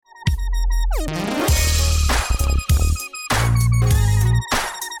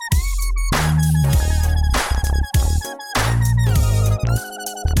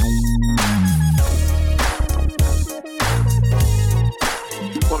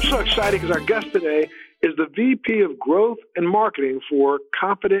I'm so excited because our guest today is the VP of Growth and Marketing for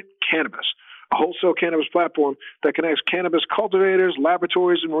Confident Cannabis, a wholesale cannabis platform that connects cannabis cultivators,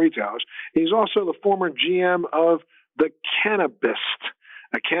 laboratories, and retailers. He's also the former GM of The Cannabis,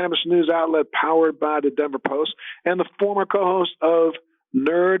 a cannabis news outlet powered by the Denver Post, and the former co-host of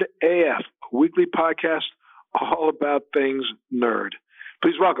Nerd AF, a weekly podcast all about things nerd.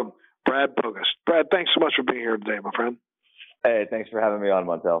 Please welcome Brad Bogus. Brad, thanks so much for being here today, my friend. Hey, thanks for having me on,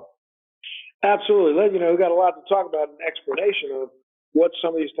 Montel. Absolutely. We've got a lot to talk about, an explanation of what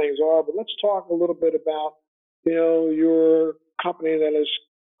some of these things are, but let's talk a little bit about, your company that is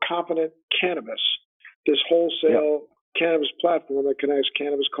Confident Cannabis, this wholesale cannabis platform that connects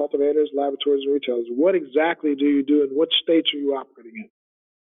cannabis cultivators, laboratories, and retailers. What exactly do you do, and what states are you operating in?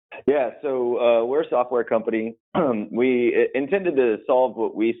 Yeah, so we're a software company. We intended to solve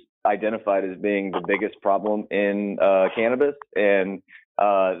what we identified as being the biggest problem in cannabis, and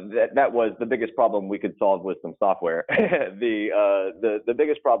that was the biggest problem we could solve with some software. The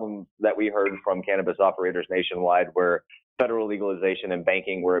biggest problems that we heard from cannabis operators nationwide were federal legalization and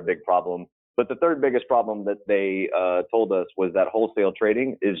banking were a big problem. But the third biggest problem that they told us was that wholesale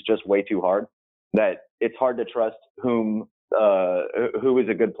trading is just way too hard, that it's hard to trust who is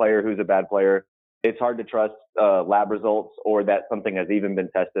a good player, who's a bad player. It's hard to trust lab results, or that something has even been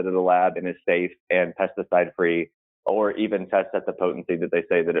tested at a lab and is safe and pesticide free, or even test at the potency that they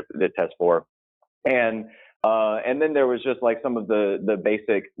say that it tests for. And then there was just like some of the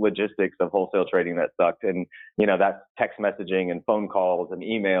basic logistics of wholesale trading that sucked. And, that's text messaging and phone calls and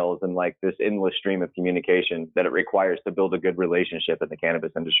emails and like this endless stream of communication that it requires to build a good relationship in the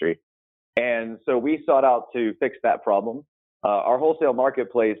cannabis industry. And so we sought out to fix that problem. Our wholesale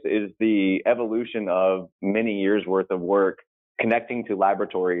marketplace is the evolution of many years worth of work connecting to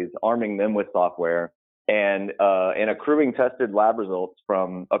laboratories, arming them with software, and accruing tested lab results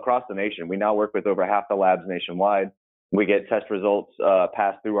from across the nation. We now work with over half the labs nationwide. We get test results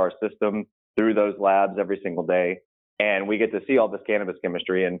passed through our system, through those labs every single day, and we get to see all this cannabis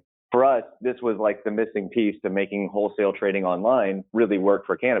chemistry. And for us, this was like the missing piece to making wholesale trading online really work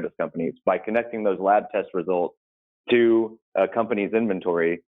for cannabis companies. By connecting those lab test results to a company's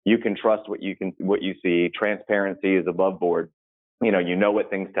inventory, you can trust what you see. Transparency is above board. You know what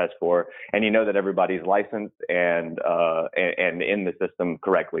things test for, and you know that everybody's licensed and in the system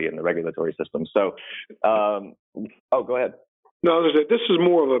correctly, in the regulatory system. So, go ahead. No, this is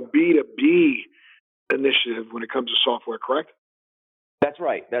more of a B2B initiative when it comes to software, correct? That's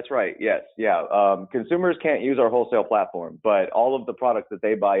right. Yes. Yeah. Consumers can't use our wholesale platform, but all of the products that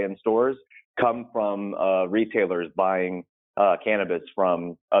they buy in stores come from retailers buying cannabis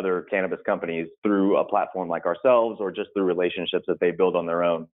from other cannabis companies through a platform like ourselves, or just through relationships that they build on their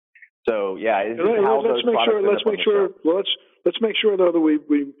own. So yeah, let's make sure though that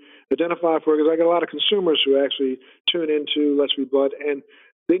we identify for, because I got a lot of consumers who actually tune into Let's Be Bud, and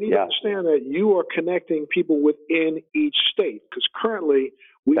they need to understand that you are connecting people within each state, because currently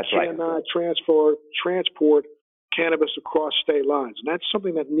we cannot transport cannabis across state lines. And that's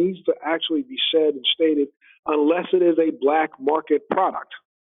something that needs to actually be said and stated, unless it is a black market product.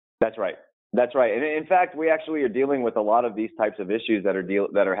 That's right. And in fact, we actually are dealing with a lot of these types of issues that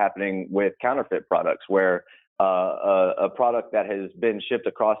are happening with counterfeit products, where a product that has been shipped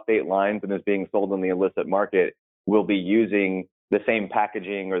across state lines and is being sold on the illicit market will be using the same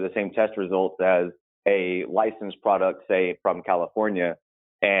packaging or the same test results as a licensed product, say from California.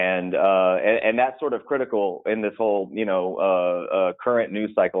 And that's sort of critical in this whole, current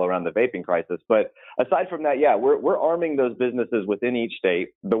news cycle around the vaping crisis. But aside from that, we're arming those businesses within each state.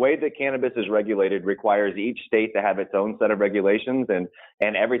 The way that cannabis is regulated requires each state to have its own set of regulations, and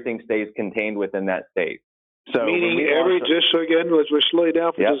everything stays contained within that state. So meaning just so again, let's slow you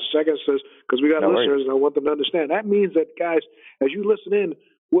down for just a second, because we got listeners, and I want them to understand. That means that, guys, as you listen in,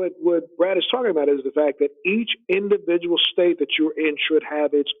 what Brad is talking about is the fact that each individual state that you're in should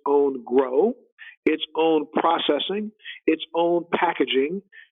have its own grow, its own processing, its own packaging,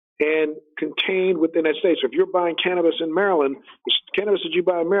 and contained within that state. So if you're buying cannabis in Maryland, the cannabis that you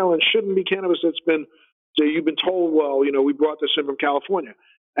buy in Maryland shouldn't be cannabis you've been told, we brought this in from California.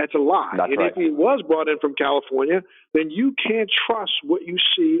 That's a lie. If it was brought in from California, then you can't trust what you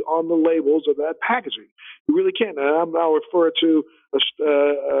see on the labels of that packaging. You really can't. And I'm now referring to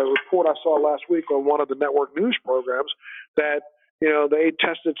a report I saw last week on one of the network news programs that, they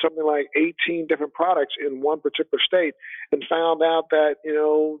tested something like 18 different products in one particular state and found out that,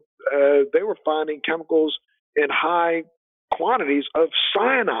 they were finding chemicals in high quantities of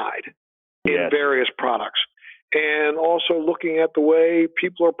cyanide in various products. and also looking at the way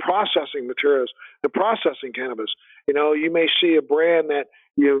people are processing materials and processing cannabis. You may see a brand that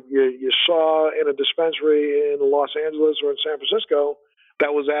you saw in a dispensary in Los Angeles or in San Francisco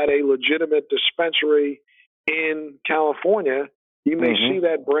that was at a legitimate dispensary in California. You may see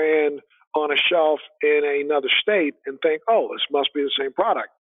that brand on a shelf in another state and think, oh, this must be the same product.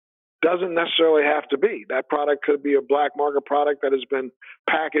 Doesn't necessarily have to be. That product could be a black market product that has been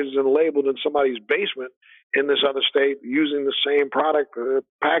packaged and labeled in somebody's basement in this other state using the same product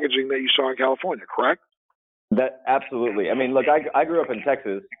packaging that you saw in California, correct? That absolutely. I mean, look, I grew up in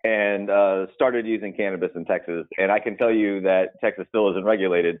Texas and started using cannabis in Texas, and I can tell you that Texas still isn't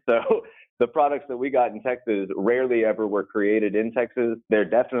regulated. So the products that we got in Texas rarely ever were created in Texas. There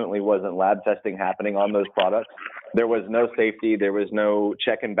definitely wasn't lab testing happening on those products. There was no safety. There was no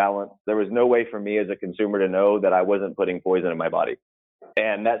check and balance. There was no way for me as a consumer to know that I wasn't putting poison in my body.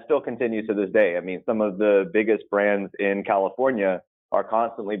 And that still continues to this day. I mean, some of the biggest brands in California are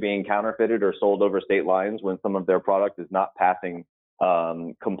constantly being counterfeited or sold over state lines when some of their product is not passing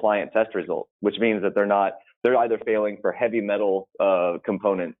compliant test results, which means that they're either failing for heavy metal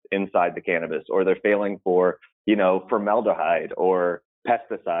components inside the cannabis, or they're failing for, formaldehyde or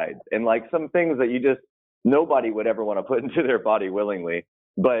pesticides, and like some things that nobody would ever want to put into their body willingly.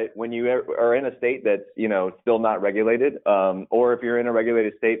 But when you are in a state that's, still not regulated, or if you're in a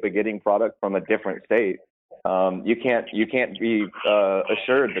regulated state but getting product from a different state, you can't be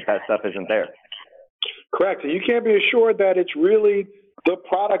assured that stuff isn't there. Correct. And you can't be assured that it's really the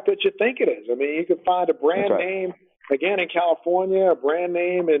product that you think it is. I mean, you can find a brand name, again, in California, a brand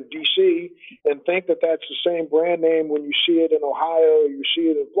name in D.C., and think that that's the same brand name when you see it in Ohio or you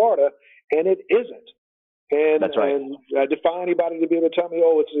see it in Florida, and it isn't. And, that's right. And I defy anybody to be able to tell me,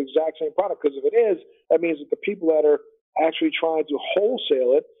 oh, it's the exact same product, because if it is, that means that the people that are actually trying to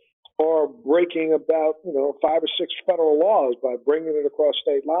wholesale it are breaking about 5 or 6 federal laws by bringing it across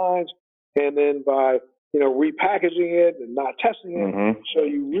state lines, and then by repackaging it and not testing it. So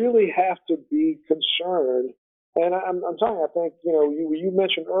you really have to be concerned. And I'm telling you, I think you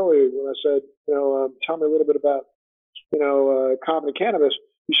mentioned earlier when I said tell me a little bit about Competent Cannabis.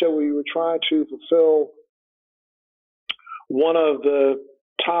 You said we were trying to fulfill one of the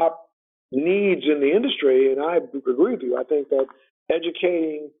top needs in the industry, and I agree with you. I think that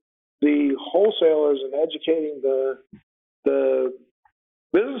educating the wholesalers and educating the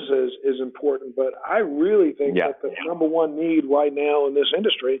businesses is important, but I really think that the number one need right now in this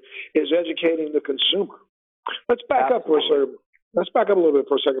industry is educating the consumer. Let's back up for a second. Let's back up a little bit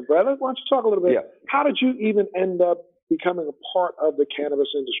for a second, Brad. Why don't you talk a little bit? How did you even end up becoming a part of the cannabis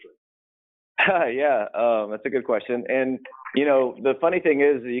industry? That's a good question. And the funny thing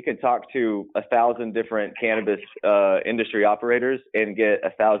is you can talk to 1,000 different cannabis industry operators and get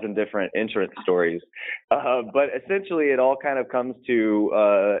 1,000 different insurance stories. But essentially it all kind of comes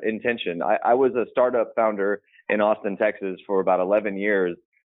to intention. I was a startup founder in Austin, Texas for about 11 years.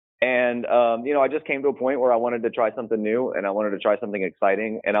 And, I just came to a point where I wanted to try something new, and I wanted to try something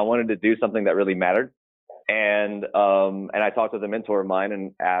exciting, and I wanted to do something that really mattered. And I talked with a mentor of mine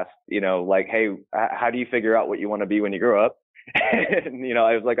and asked, hey, how do you figure out what you want to be when you grow up? And,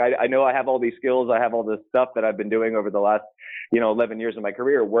 I was like, I know I have all these skills. I have all this stuff that I've been doing over the last, 11 years of my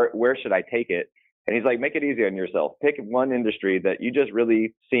career. Where should I take it? And he's like, make it easy on yourself. Pick one industry that you just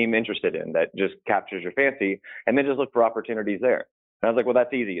really seem interested in, that just captures your fancy, and then just look for opportunities there. And I was like, well,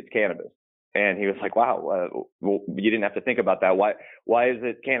 that's easy. It's cannabis. And he was like, wow, well, you didn't have to think about that. Why is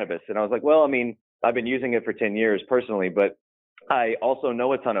it cannabis? And I was like, well, I mean, I've been using it for 10 years personally, but I also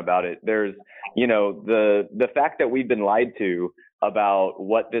know a ton about it. There's, the fact that we've been lied to about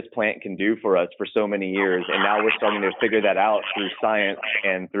what this plant can do for us for so many years. And now we're starting to figure that out through science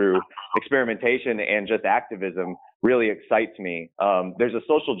and through experimentation and just activism really excites me. There's a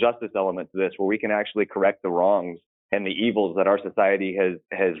social justice element to this where we can actually correct the wrongs and the evils that our society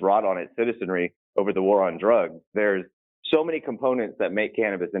has wrought on its citizenry over the war on drugs. There's so many components that make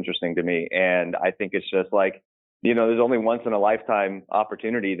cannabis interesting to me. And I think it's just like, there's only once in a lifetime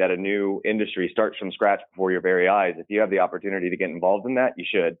opportunity that a new industry starts from scratch before your very eyes. If you have the opportunity to get involved in that, you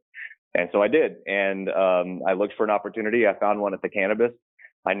should. And so I did. And I looked for an opportunity. I found one at the Cannabis.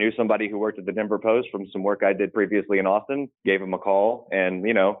 I knew somebody who worked at the Denver Post from some work I did previously in Austin, gave him a call, and,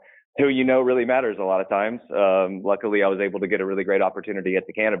 who really matters a lot of times. Luckily, I was able to get a really great opportunity at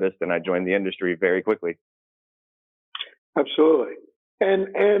the Cannabis, and I joined the industry very quickly. Absolutely. And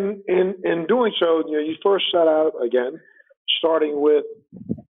in doing so, you first set out, again, starting with,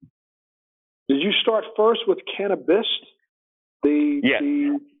 did you start first with Cannabis? Yes.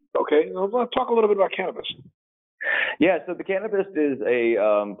 Okay, let's talk a little bit about Cannabis. Yeah, so the Cannabis is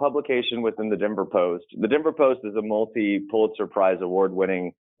a publication within the Denver Post. The Denver Post is a multi-Pulitzer Prize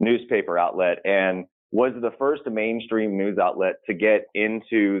award-winning newspaper outlet and was the first mainstream news outlet to get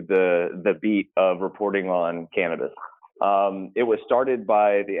into the beat of reporting on cannabis. It was started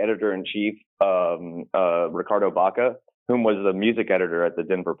by the editor-in-chief, Ricardo Baca, whom was the music editor at the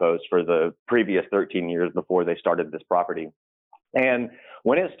Denver Post for the previous 13 years before they started this property. And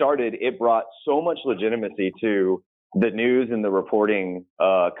when it started, it brought so much legitimacy to the news and the reporting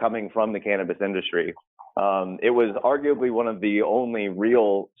coming from the cannabis industry. It was arguably one of the only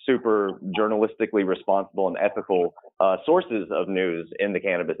real super journalistically responsible and ethical sources of news in the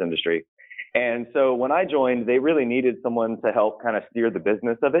cannabis industry. And so when I joined, they really needed someone to help kind of steer the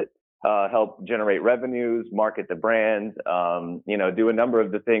business of it, help generate revenues, market the brand, do a number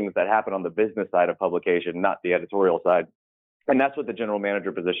of the things that happen on the business side of publication, not the editorial side. And that's what the general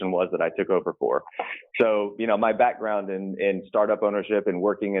manager position was that I took over for. So, my background in startup ownership and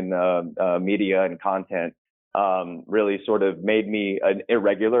working in media and content really sort of made me an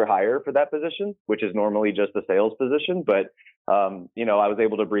irregular hire for that position, which is normally just a sales position. But, I was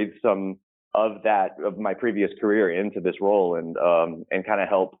able to breathe some of my previous career into this role and kind of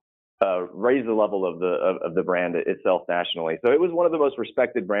help raise the level of the brand itself nationally. So it was one of the most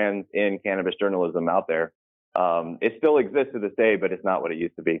respected brands in cannabis journalism out there. It still exists to this day, but it's not what it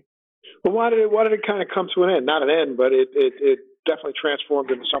used to be. Well, why did it kind of come to an end? Not an end, but it definitely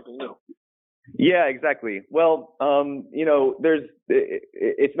transformed into something new. Yeah, exactly. Well,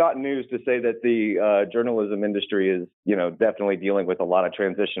 it's not news to say that the journalism industry is, definitely dealing with a lot of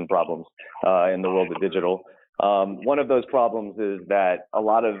transition problems in the world of digital. One of those problems is that a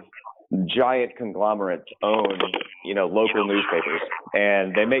lot of giant conglomerates own, local newspapers,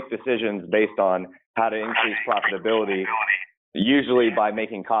 and they make decisions based on how to increase profitability, usually by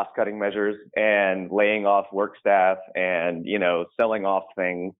making cost-cutting measures and laying off work staff and, selling off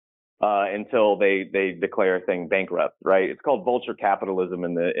things until they declare a thing bankrupt, right? It's called vulture capitalism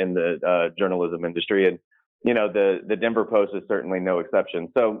in the journalism industry, and the Denver Post is certainly no exception.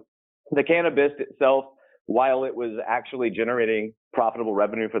 So the Cannabis itself, while it was actually generating profitable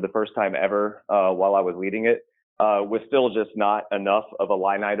revenue for the first time ever while I was leading it, was still just not enough of a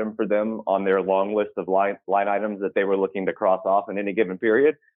line item for them on their long list of line items that they were looking to cross off in any given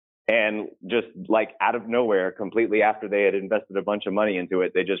period. And just like out of nowhere, completely after they had invested a bunch of money into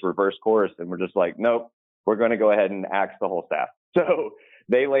it, they just reversed course and were just like, nope, we're going to go ahead and axe the whole staff. So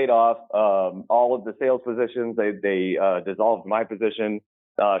they laid off all of the sales positions. They dissolved my position.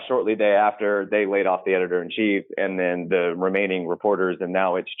 Shortly thereafter, they laid off the editor-in-chief and then the remaining reporters. And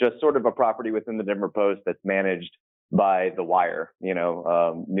now it's just sort of a property within the Denver Post that's managed by The Wire.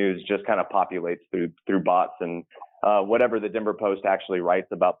 News just kind of populates through bots, and whatever the Denver Post actually writes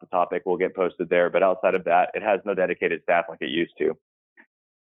about the topic will get posted there. But outside of that, it has no dedicated staff like it used to.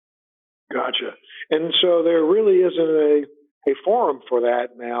 Gotcha. And so there really isn't a forum for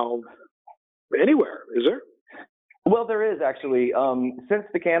that now anywhere, is there? Well, there is actually. Since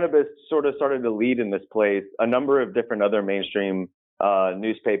the Cannabis sort of started to lead in this place, a number of different other mainstream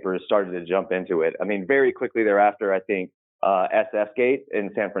newspapers started to jump into it. I mean, very quickly thereafter, I think SF Gate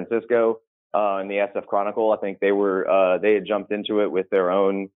in San Francisco and the SF Chronicle, I think they had jumped into it with their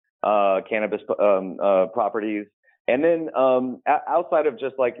own cannabis properties. And then outside of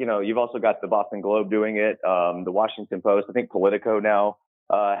just like, you've also got the Boston Globe doing it, the Washington Post, I think Politico now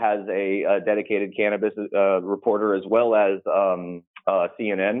has a dedicated cannabis reporter, as well as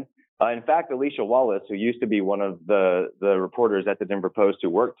CNN. In fact, Alicia Wallace, who used to be one of the reporters at the Denver Post who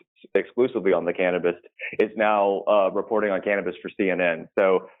worked exclusively on the Cannabis, is now reporting on cannabis for CNN.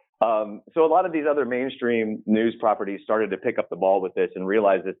 So a lot of these other mainstream news properties started to pick up the ball with this and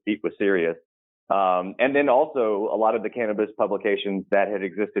realize this beat was serious. And then also a lot of the cannabis publications that had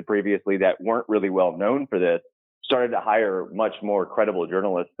existed previously that weren't really well known for this started to hire much more credible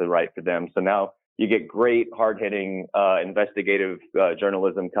journalists to write for them. So now you get great, hard-hitting, investigative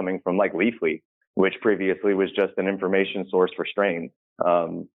journalism coming from like Leafly, which previously was just an information source for strains.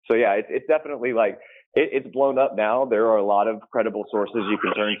 So yeah, it's definitely like, it's blown up now. There are a lot of credible sources you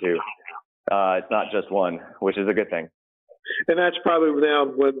can turn to. It's not just one, which is a good thing. And that's probably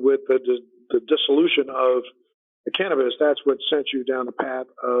now with the dissolution of the Cannabis, that's what sent you down the path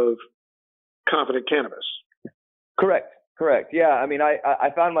of Confident Cannabis. Correct. Yeah. I mean, I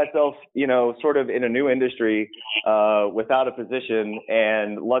found myself, sort of in a new industry without a position,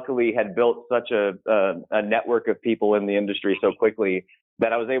 and luckily had built such a network of people in the industry so quickly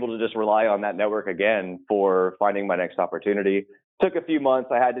that I was able to just rely on that network again for finding my next opportunity. took a few months.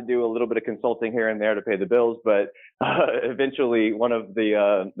 I had to do a little bit of consulting here and there to pay the bills, but eventually one of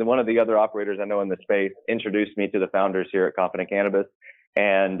the other operators I know in the space introduced me to the founders here at Confident Cannabis.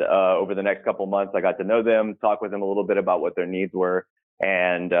 And over the next couple of months, I got to know them, talk with them a little bit about what their needs were,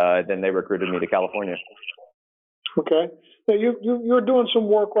 and then they recruited me to California. Okay. Now you're doing some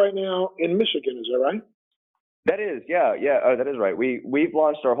work right now in Michigan, is that right? That is, yeah, that is right. We've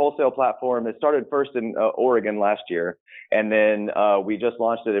launched our wholesale platform. It started first in Oregon last year, and then we just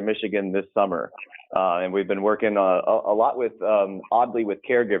launched it in Michigan this summer. And we've been working a lot with, oddly, with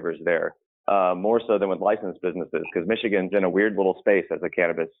caregivers there, more so than with licensed businesses, because Michigan's in a weird little space as a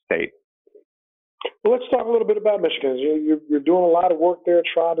cannabis state. Well, let's talk a little bit about Michigan. You're doing a lot of work there,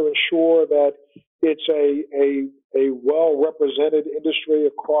 trying to ensure that it's a well-represented industry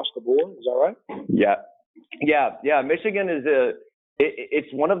across the board. Is that right? Yeah. Michigan is it's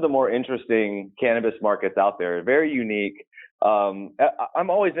one of the more interesting cannabis markets out there. Very unique. I'm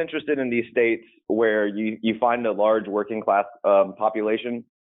always interested in these states where you find a large working class population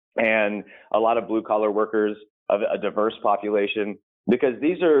and a lot of blue collar workers, of a diverse population, because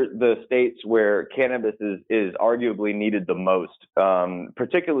these are the states where cannabis is arguably needed the most,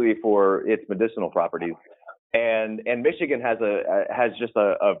 particularly for its medicinal properties. And Michigan has just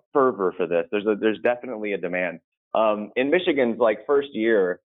a fervor for this. There's definitely a demand. In Michigan's first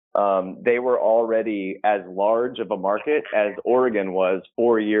year, they were already as large of a market as Oregon was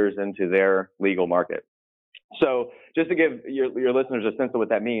 4 years into their legal market. So just to give your listeners a sense of what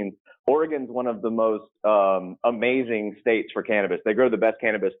that means, Oregon's one of the most amazing states for cannabis. They grow the best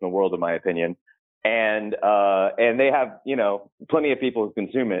cannabis in the world, in my opinion, and they have plenty of people who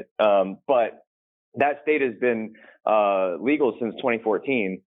consume it. But that state has been legal since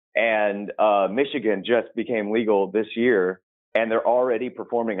 2014, and Michigan just became legal this year, and they're already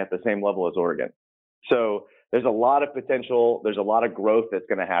performing at the same level as Oregon. So there's a lot of potential. There's a lot of growth that's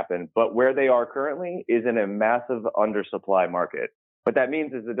going to happen. But where they are currently is in a massive undersupply market. What that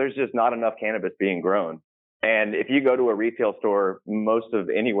means is that there's just not enough cannabis being grown. And if you go to a retail store, most of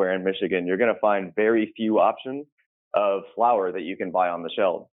anywhere in Michigan, you're going to find very few options of flower that you can buy on the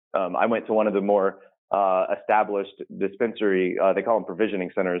shelves. I went to one of the more established dispensary, they call them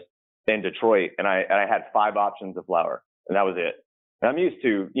provisioning centers in Detroit, and I had 5 options of flower, and that was it. And I'm used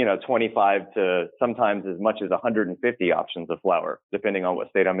to, 25 to sometimes as much as 150 options of flower, depending on what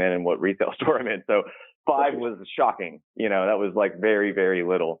state I'm in and what retail store I'm in. So 5 was shocking. That was very, very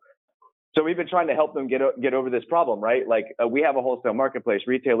little. So we've been trying to help them get over this problem, right? We have a wholesale marketplace.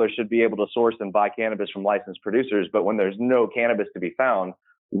 Retailers should be able to source and buy cannabis from licensed producers, but when there's no cannabis to be found,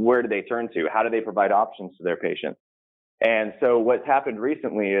 where do they turn to? How do they provide options to their patients? And so what's happened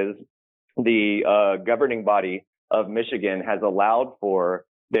recently is the governing body of Michigan has allowed for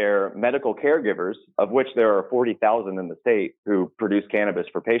their medical caregivers, of which there are 40,000 in the state who produce cannabis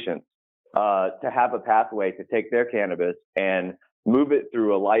for patients, to have a pathway to take their cannabis and move it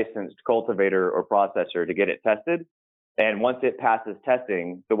through a licensed cultivator or processor to get it tested. And once it passes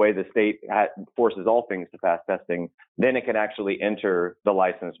testing, the way the state forces all things to pass testing, then it can actually enter the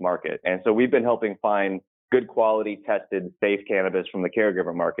licensed market. And so we've been helping find good quality, tested, safe cannabis from the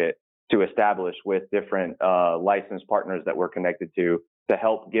caregiver market to establish with different licensed partners that we're connected to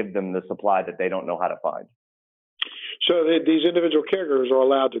help give them the supply that they don't know how to find. So these individual caregivers are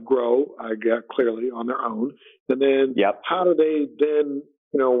allowed to grow, I get clearly, on their own. And then How do they then,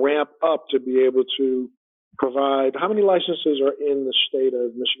 ramp up to be able to provide? How many licenses are in the state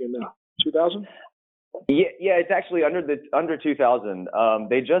of Michigan now? 2,000? Yeah, it's actually under 2,000.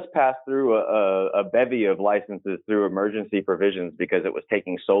 They just passed through a bevy of licenses through emergency provisions because it was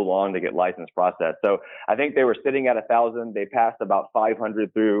taking so long to get license processed. So I think they were sitting at 1,000. They passed about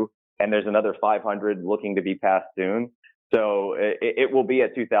 500 through, and there's another 500 looking to be passed soon. So it will be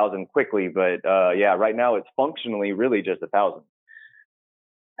at 2,000 quickly. But right now it's functionally really just 1,000.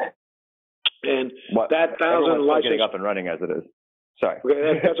 And that 1,000 licenses getting up and running as it is. Sorry.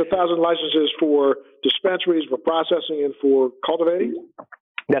 Okay, that's 1,000 licenses for dispensaries, for processing, and for cultivating?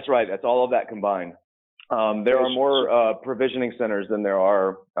 That's right. That's all of that combined. There are more provisioning centers than there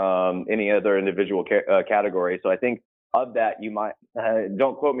are any other individual category. So I think of that, you might,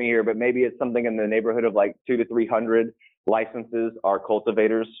 don't quote me here, but maybe it's something in the neighborhood of 200 to 300 licenses are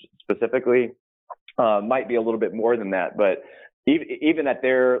cultivators specifically. Might be a little bit more than that, but even at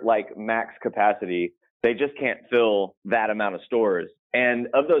their max capacity, they just can't fill that amount of stores. And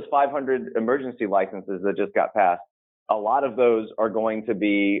of those 500 emergency licenses that just got passed, a lot of those are going to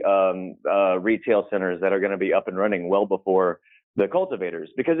be retail centers that are going to be up and running well before the cultivators,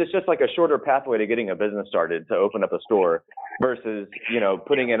 because it's just a shorter pathway to getting a business started to open up a store versus,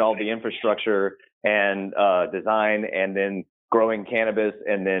 putting in all the infrastructure and design and then growing cannabis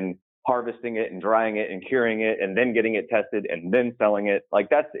and then harvesting it and drying it and curing it and then getting it tested and then selling it. Like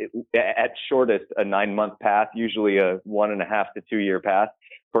that's at shortest a 9-month path, usually a 1.5 to 2 year path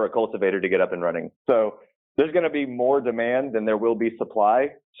for a cultivator to get up and running. So there's going to be more demand than there will be supply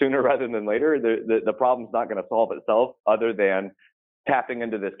sooner rather than later. The problem's not going to solve itself other than tapping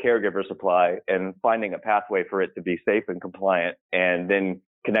into this caregiver supply and finding a pathway for it to be safe and compliant, and then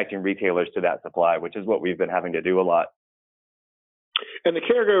connecting retailers to that supply, which is what we've been having to do a lot. And the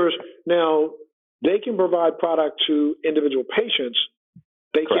caregivers, now, they can provide product to individual patients.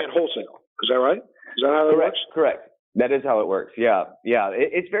 They Correct. can't wholesale. Is that right? Is that how it works? Correct. That is how it works. Yeah.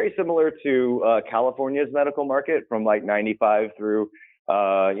 It's very similar to California's medical market from like 95 through,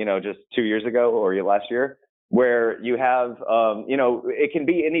 just 2 years ago or last year, where you have, it can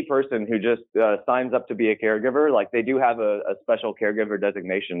be any person who just signs up to be a caregiver. Like they do have a special caregiver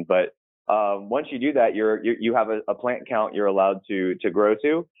designation, but once you do that, you have a plant count you're allowed to grow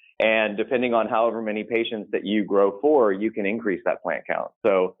to. And depending on however many patients that you grow for, you can increase that plant count.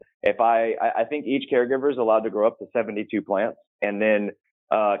 So if I think each caregiver is allowed to grow up to 72 plants, and then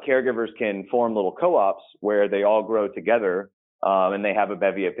caregivers can form little co-ops where they all grow together, and they have a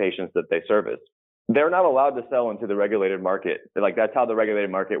bevy of patients that they service. They're not allowed to sell into the regulated market. Like that's how the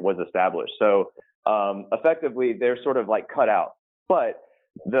regulated market was established. So effectively, they're sort of like cut out. But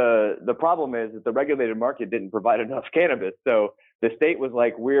the problem is that the regulated market didn't provide enough cannabis. So the state was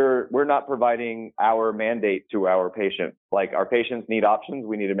like, we're not providing our mandate to our patients. Like our patients need options.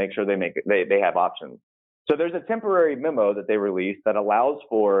 We need to make sure they have options. So there's a temporary memo that they released that allows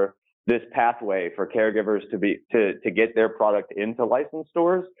for this pathway for caregivers to get their product into licensed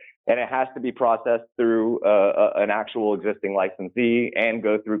stores, and it has to be processed through an actual existing licensee and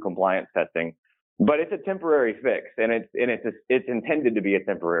go through compliance testing. But it's a temporary fix, and it's intended to be a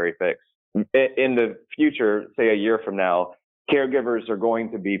temporary fix. In the future, say a year from now, caregivers are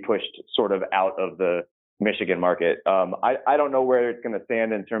going to be pushed sort of out of the Michigan market. I don't know where it's going to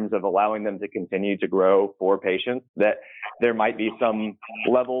stand in terms of allowing them to continue to grow for patients. That there might be some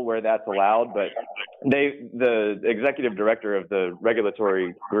level where that's allowed, but the executive director of the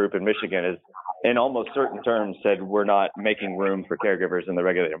regulatory group in Michigan is, in almost certain terms, said we're not making room for caregivers in the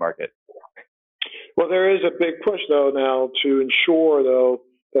regulated market. Well, there is a big push, though, now to ensure, though,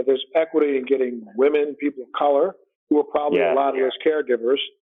 that there's equity in getting women, people of color, who are probably a lot of those caregivers,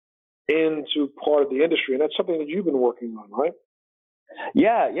 into part of the industry. And that's something that you've been working on, right?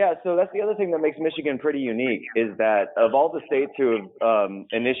 Yeah. So that's the other thing that makes Michigan pretty unique is that of all the states who have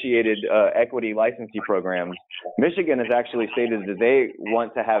initiated equity licensing programs, Michigan has actually stated that they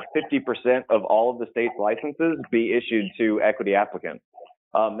want to have 50% of all of the state's licenses be issued to equity applicants.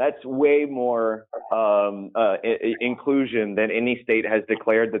 That's way more inclusion than any state has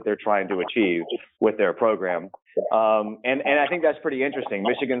declared that they're trying to achieve with their program. And I think that's pretty interesting.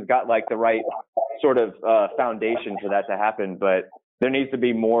 Michigan's got like the right sort of foundation for that to happen, but there needs to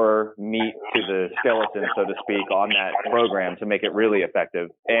be more meat to the skeleton, so to speak, on that program to make it really effective.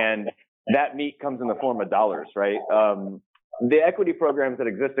 And that meat comes in the form of dollars, right? The equity programs that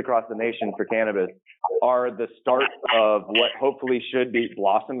exist across the nation for cannabis are the start of what hopefully should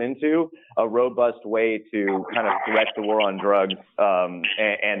blossom into a robust way to kind of correct the war on drugs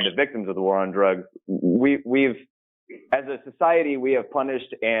and the victims of the war on drugs. We've, as a society, we have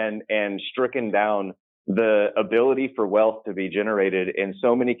punished and stricken down the ability for wealth to be generated in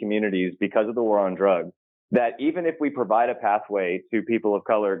so many communities because of the war on drugs, that even if we provide a pathway to people of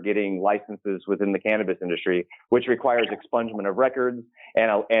color getting licenses within the cannabis industry, which requires expungement of records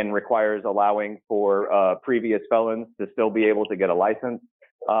and requires allowing for previous felons to still be able to get a license,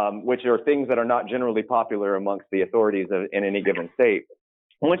 which are things that are not generally popular amongst the authorities in any given state.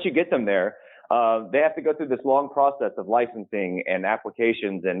 Once you get them there, they have to go through this long process of licensing and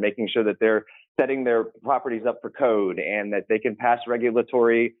applications and making sure that they're setting their properties up for code and that they can pass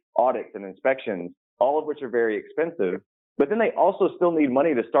regulatory audits and inspections, all of which are very expensive, but then they also still need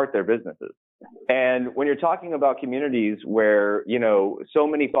money to start their businesses. And when you're talking about communities where, so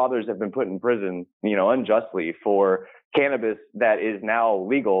many fathers have been put in prison, unjustly for cannabis that is now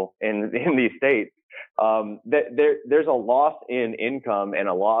legal in these states, there's a loss in income and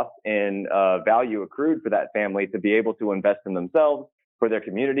a loss in value accrued for that family to be able to invest in themselves, for their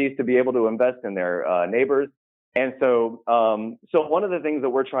communities to be able to invest in their neighbors. And so one of the things that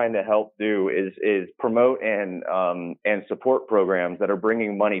we're trying to help do is promote and support programs that are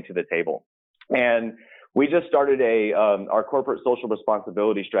bringing money to the table. And we just started our corporate social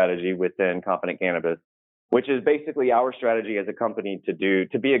responsibility strategy within Confident Cannabis, which is basically our strategy as a company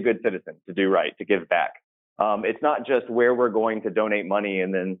to be a good citizen, to do right, to give back. It's not just where we're going to donate money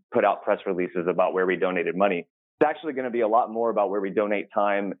and then put out press releases about where we donated money. It's actually going to be a lot more about where we donate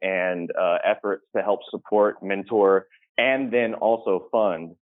time and efforts to help support, mentor, and then also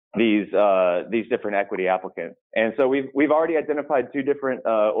fund these different equity applicants. And so we've already identified 2 different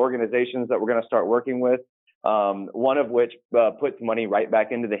organizations that we're going to start working with. One of which puts money right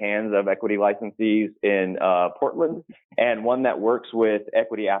back into the hands of equity licensees in Portland, and one that works with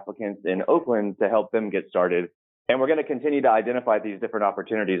equity applicants in Oakland to help them get started. And we're going to continue to identify these different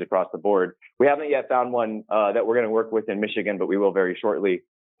opportunities across the board. We haven't yet found one that we're going to work with in Michigan, but we will very shortly.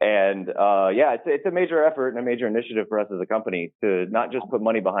 And it's a major effort and a major initiative for us as a company to not just put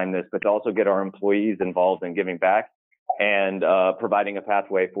money behind this, but to also get our employees involved in giving back and providing a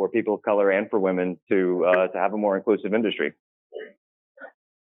pathway for people of color and for women to have a more inclusive industry.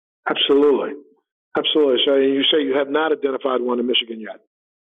 Absolutely. So you say you have not identified one in Michigan yet?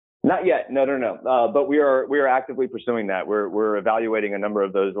 Not yet. No. But we are actively pursuing that. We're evaluating a number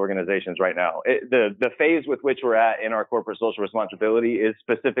of those organizations right now. The phase with which we're at in our corporate social responsibility is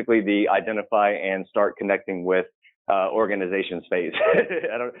specifically the identify and start connecting with organizations phase.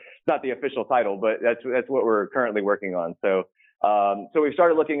 It's not the official title, but that's what we're currently working on. So we've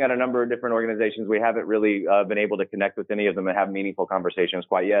started looking at a number of different organizations. We haven't really been able to connect with any of them and have meaningful conversations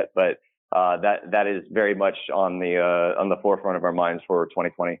quite yet, but that is very much on the forefront of our minds for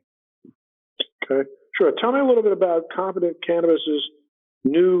 2020. Okay, sure. Tell me a little bit about Competent Cannabis's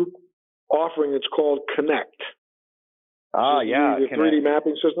new offering. It's called Connect. Yeah, the 3D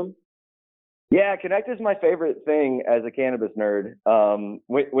mapping system. Yeah, Connect is my favorite thing as a cannabis nerd.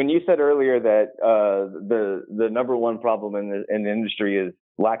 When you said earlier that the number one problem in the industry is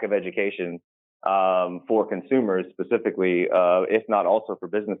lack of education for consumers specifically, if not also for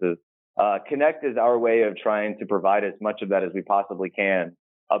businesses, Connect is our way of trying to provide as much of that as we possibly can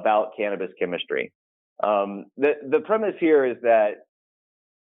about cannabis chemistry. The premise here is that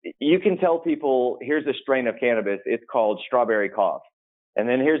you can tell people, here's a strain of cannabis, it's called strawberry cough. And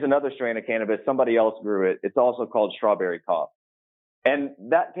then here's another strain of cannabis, somebody else grew it, it's also called strawberry cough. And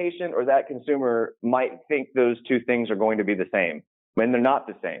that patient or that consumer might think those 2 things are going to be the same when they're not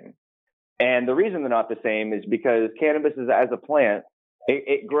the same. And the reason they're not the same is because cannabis is, as a plant,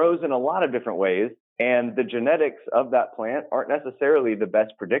 it grows in a lot of different ways. And the genetics of that plant aren't necessarily the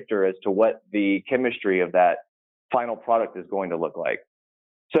best predictor as to what the chemistry of that final product is going to look like.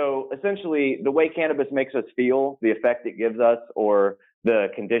 So essentially, the way cannabis makes us feel, the effect it gives us, or the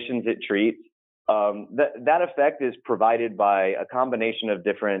conditions it treats, that effect is provided by a combination of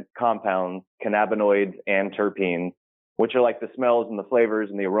different compounds, cannabinoids and terpenes, which are like the smells and the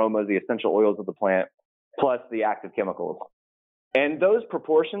flavors and the aromas, the essential oils of the plant, plus the active chemicals. And those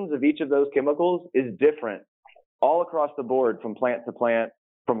proportions of each of those chemicals is different all across the board, from plant to plant,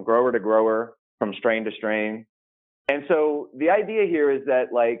 from grower to grower, from strain to strain. And so the idea here is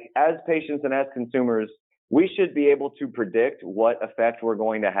that, like, as patients and as consumers, we should be able to predict what effect we're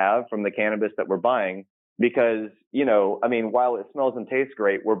going to have from the cannabis that we're buying, because, while it smells and tastes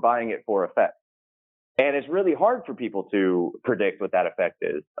great, we're buying it for effect. And it's really hard for people to predict what that effect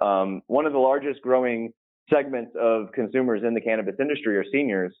is. One of the largest growing segments of consumers in the cannabis industry are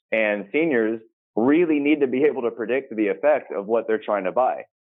seniors, and seniors really need to be able to predict the effect of what they're trying to buy,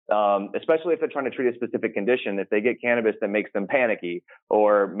 especially if they're trying to treat a specific condition. If they get cannabis that makes them panicky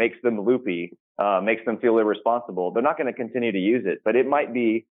or makes them loopy, makes them feel irresponsible, they're not going to continue to use it, but it might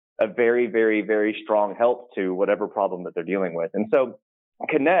be a very, very, very strong help to whatever problem that they're dealing with. And so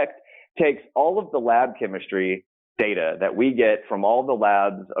Connect takes all of the lab chemistry data that we get from all the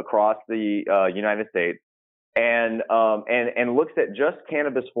labs across the United States, and looks at just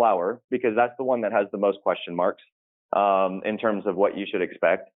cannabis flower, because that's the one that has the most question marks in terms of what you should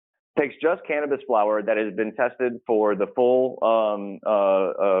expect. Takes just cannabis flower that has been tested for the full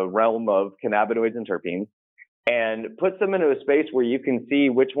realm of cannabinoids and terpenes, and puts them into a space where you can see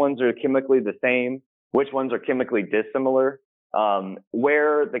which ones are chemically the same, which ones are chemically dissimilar,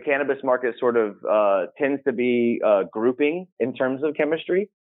 where the cannabis market sort of tends to be grouping in terms of chemistry.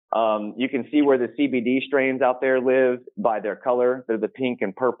 You can see where the CBD strains out there live by their color. They're the pink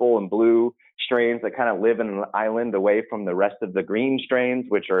and purple and blue strains that kind of live in an island away from the rest of the green strains,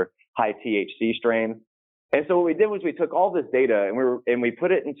 which are high THC strains. And so what we did was we took all this data and we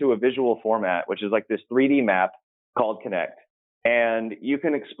put it into a visual format, which is like this 3D map called Connect. And you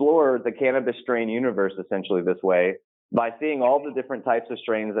can explore the cannabis strain universe essentially this way by seeing all the different types of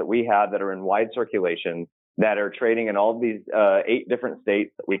strains that we have that are in wide circulation, that are trading in all of these 8 different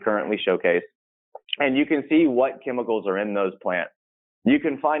states that we currently showcase. And you can see what chemicals are in those plants. You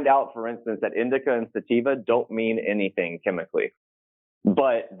can find out, for instance, that indica and sativa don't mean anything chemically,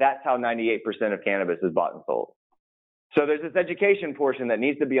 but that's how 98% of cannabis is bought and sold. So there's this education portion that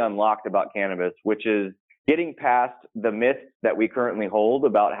needs to be unlocked about cannabis, which is getting past the myths that we currently hold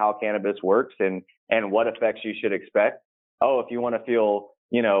about how cannabis works and what effects you should expect. Oh, if you want to feel,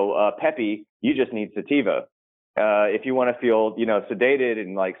 peppy, you just need sativa. If you want to feel, sedated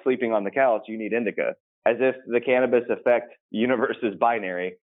and like sleeping on the couch, you need indica. As if the cannabis effect universe is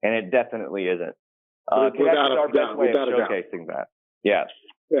binary, and it definitely isn't. Cannabis is our best way of showcasing that. Yeah.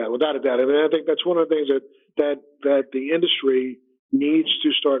 Yeah, without a doubt. I mean, I think that's one of the things that the industry needs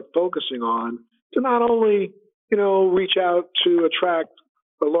to start focusing on, to not only, reach out to attract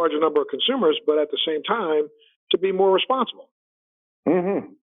a larger number of consumers, but at the same time to be more responsible.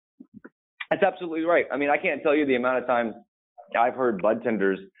 Mm-hmm. That's absolutely right. I mean, I can't tell you the amount of times I've heard bud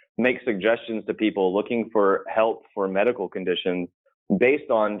tenders make suggestions to people looking for help for medical conditions based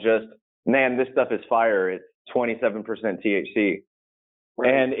on just, man, this stuff is fire. It's 27% THC.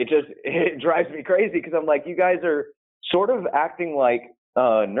 Right. And it drives me crazy because I'm like, you guys are sort of acting like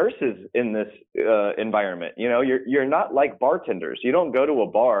nurses in this environment. You're not like bartenders. You don't go to a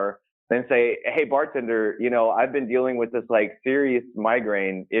bar and say, hey, bartender, I've been dealing with this like serious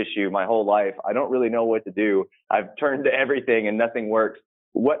migraine issue my whole life. I don't really know what to do. I've turned to everything and nothing works.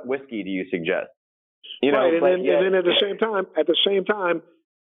 What whiskey do you suggest? Right. And then at the same time,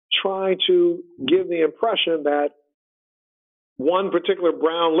 trying to give the impression that one particular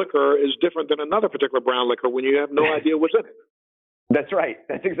brown liquor is different than another particular brown liquor when you have no idea what's in it. That's right.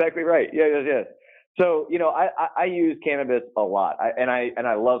 That's exactly right. Yeah. So, I use cannabis a lot, and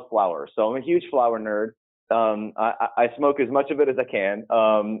I love flower. So I'm a huge flower nerd. I smoke as much of it as I can,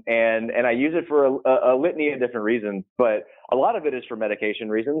 and I use it for a litany of different reasons. But a lot of it is for medication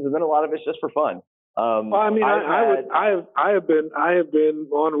reasons, and then a lot of it's just for fun. I have been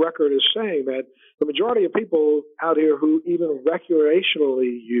on record as saying that the majority of people out here who even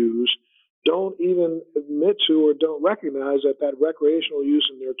recreationally use don't even admit to or don't recognize that recreational use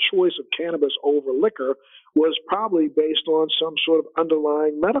and their choice of cannabis over liquor was probably based on some sort of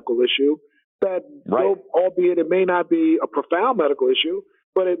underlying medical issue that, right, albeit it may not be a profound medical issue,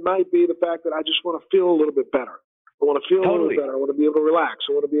 but it might be the fact that I just want to feel a little bit better. I want to feel a little bit better. I want to be able to relax.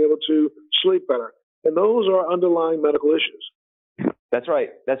 I want to be able to sleep better. And those are underlying medical issues. That's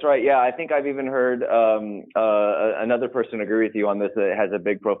right. Yeah, I think I've even heard another person agree with you on this that has a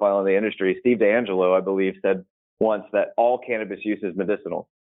big profile in the industry. Steve D'Angelo, I believe, said once that all cannabis use is medicinal.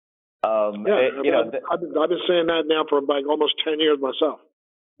 I've been saying that now for like almost 10 years myself.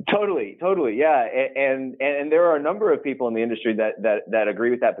 Totally, yeah. And there are a number of people in the industry that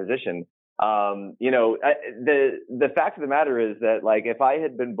agree with that position. The fact of the matter is that, like, if I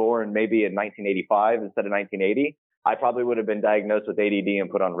had been born maybe in 1985 instead of 1980, I probably would have been diagnosed with ADD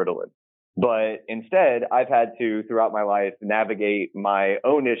and put on Ritalin. But instead, I've had to, throughout my life, navigate my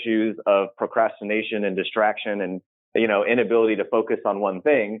own issues of procrastination and distraction and, inability to focus on one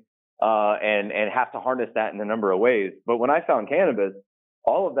thing, and have to harness that in a number of ways. But when I found cannabis,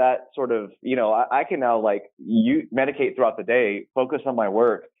 all of that sort of, I can now medicate throughout the day, focus on my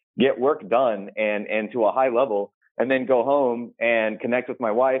work, get work done and to a high level, and then go home and connect with my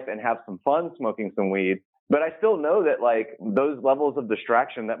wife and have some fun smoking some weed. But I still know that those levels of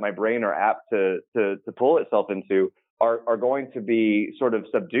distraction that my brain are apt to pull itself into are going to be sort of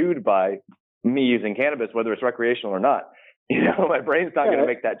subdued by me using cannabis, whether it's recreational or not. My brain's not going to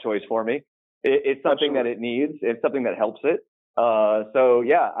make that choice for me. It's something that it needs. It's something that helps it. So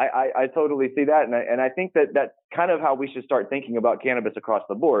yeah, I totally see that. And I think that's kind of how we should start thinking about cannabis across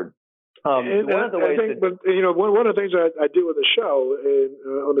the board. One of the things I do with the show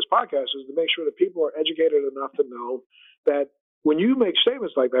on this podcast is to make sure that people are educated enough to know that when you make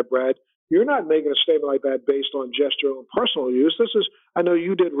statements like that, Brad, you're not making a statement like that based on just your own personal use. I know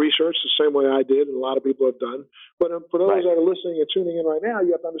you did research the same way I did, and a lot of people have done. But for those that are listening and tuning in right now,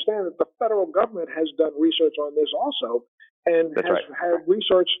 you have to understand that the federal government has done research on this also, and had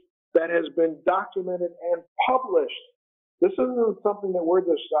research that has been documented and published. This isn't something that we're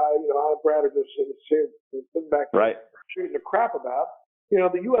just, I and Brad are just sitting back shooting the crap about.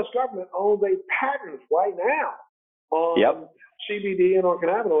 The U.S. government owns a patent right now on CBD and on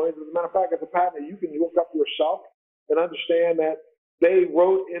cannabinoids. As a matter of fact, it's a patent that you can look up yourself and understand that they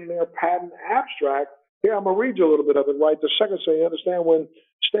wrote in their patent abstract. Here, I'm going to read you a little bit of it right this second so you understand when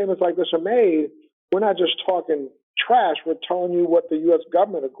statements like this are made, we're not just talking trash. We're telling you what the U.S.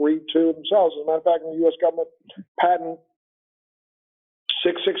 government agreed to themselves. As a matter of fact, in the U.S. government patent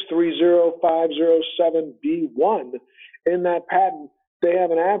 6630507B1, in that patent, they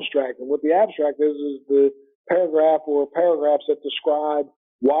have an abstract. And what the abstract is the paragraph or paragraphs that describe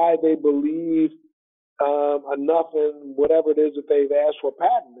why they believe enough in whatever it is that they've asked for a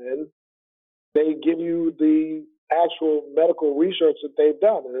patent in. They give you the actual medical research that they've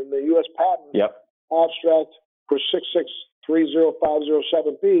done. And in the U.S. patent abstract for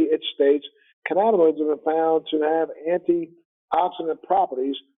 6630507B, it states cannabinoids have been found to have antioxidant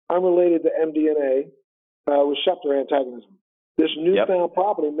properties unrelated to MDMA receptor antagonism. This newfound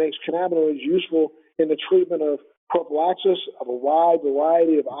property makes cannabinoids useful in the treatment of prophylaxis of a wide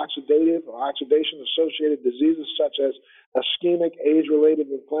variety of oxidative or oxidation-associated diseases such as ischemic, age-related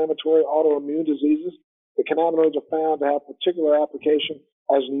inflammatory autoimmune diseases. The cannabinoids are found to have particular application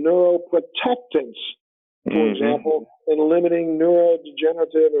as neuroprotectants, for example, in limiting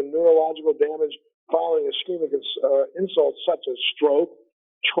neurodegenerative or neurological damage following ischemic insults such as stroke,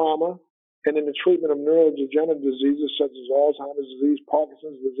 trauma, and in the treatment of neurodegenerative diseases such as Alzheimer's disease,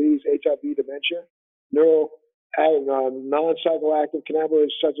 Parkinson's disease, HIV, dementia. Non-psychoactive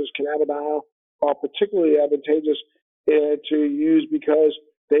cannabinoids such as cannabidiol are particularly advantageous to use because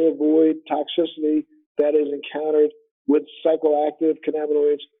they avoid toxicity that is encountered with psychoactive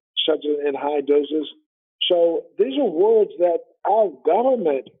cannabinoids such as in high doses. So these are words that our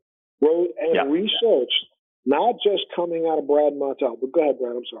government wrote and researched, not just coming out of Brad Montel. But go ahead,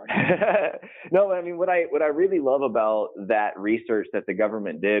 Brad. I'm sorry. No, I mean, what I really love about that research that the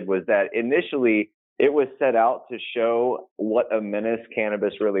government did was that initially it was set out to show what a menace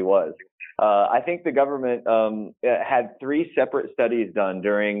cannabis really was. I think the government had 3 separate studies done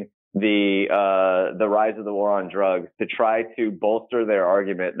during the rise of the war on drugs to try to bolster their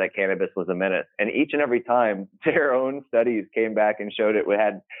argument that cannabis was a menace. And each and every time, their own studies came back and showed it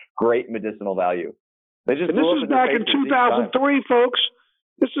had great medicinal value. They just and this is back in 2003, folks.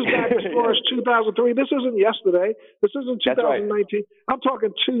 This is back as far as 2003. This isn't yesterday. This isn't 2019. Right. I'm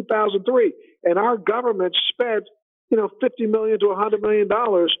talking 2003. And our government spent, $50 million to $100 million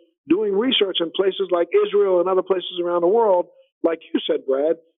doing research in places like Israel and other places around the world, like you said,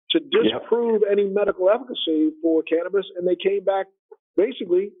 Brad, to disprove any medical efficacy for cannabis. And they came back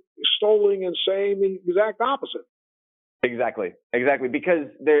basically extolling and saying the exact opposite. Exactly. Because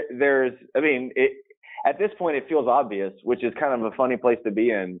at this point, it feels obvious, which is kind of a funny place to be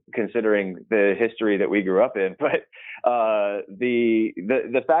in, considering the history that we grew up in. But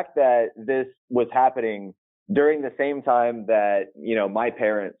the fact that this was happening during the same time that my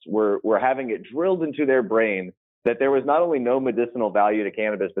parents were having it drilled into their brain that there was not only no medicinal value to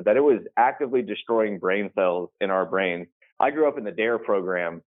cannabis, but that it was actively destroying brain cells in our brains. I grew up in the DARE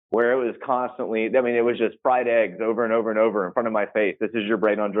program, where it was constantly, it was just fried eggs over and over and over in front of my face. This is your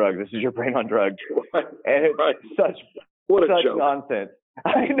brain on drugs. This is your brain on drugs. And it's such joke. Nonsense.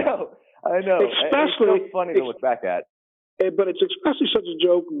 I know. Especially, it's so funny to look back at. But it's especially such a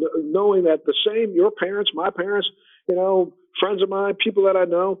joke knowing that your parents, my parents, friends of mine, people that I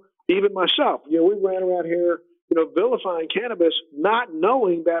know, even myself, we ran around here, vilifying cannabis, not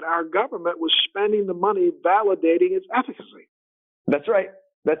knowing that our government was spending the money validating its efficacy. That's right.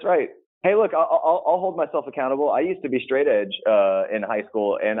 Hey, look, I'll hold myself accountable. I used to be straight edge in high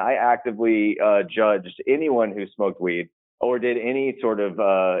school, and I actively judged anyone who smoked weed or did any sort of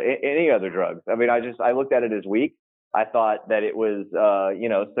any other drugs. I mean, I looked at it as weak. I thought that it was,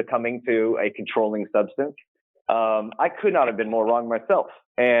 succumbing to a controlling substance. I could not have been more wrong myself.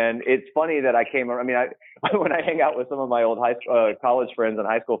 And it's funny that when I hang out with some of my old college friends and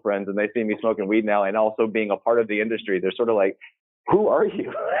high school friends, and they see me smoking weed now and also being a part of the industry, they're sort of like, who are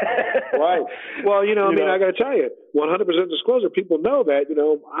you? Right. Well, I got to tell you, 100% disclosure, people know that,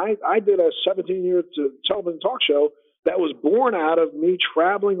 I did a 17-year television talk show that was born out of me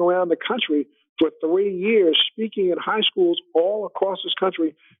traveling around the country for 3 years, speaking in high schools all across this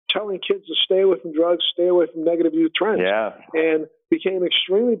country, telling kids to stay away from drugs, stay away from negative youth trends. Yeah. And became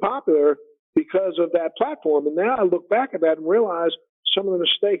extremely popular because of that platform. And now I look back at that and realize some of the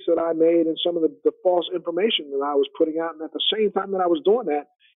mistakes that I made and some of the false information that I was putting out. And at the same time that I was doing that,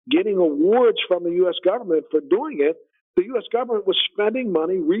 getting awards from the U.S. government for doing it, the U.S. government was spending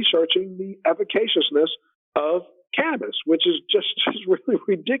money researching the efficaciousness of cannabis, which is just really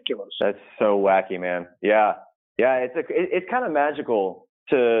ridiculous. That's so wacky, man. Yeah. It's kind of magical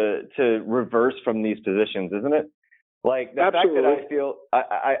to reverse from these positions, isn't it? Like the Absolutely. fact that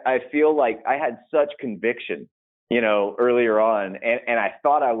I feel like I had such conviction, earlier on, and I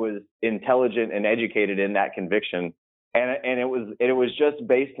thought I was intelligent and educated in that conviction, and it was just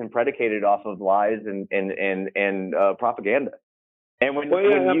based and predicated off of lies and propaganda. And when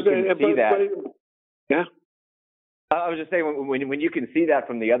you can see that, I was just saying when you can see that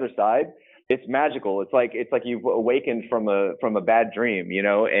from the other side, it's magical. It's like you've awakened from a bad dream,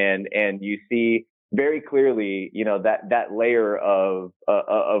 and you see very clearly, that layer of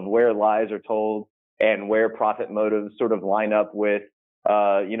where lies are told and where profit motives sort of line up with,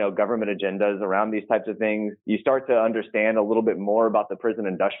 government agendas around these types of things. You start to understand a little bit more about the prison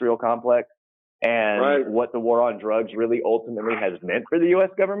industrial complex. and what the war on drugs really ultimately has meant for the U.S.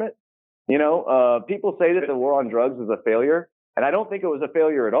 government. You know, people say that the war on drugs was a failure, and I don't think it was a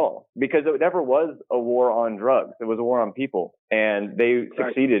failure at all, because it never was a war on drugs. It was a war on people, and they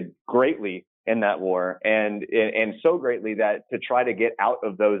succeeded greatly in that war, and so greatly that to try to get out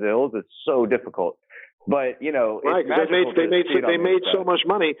of those ills is so difficult. But you know, right? Because they made so much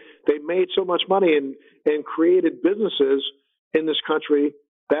money. They made so much money and created businesses in this country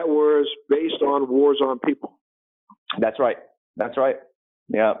that was based on wars on people. That's right. That's right.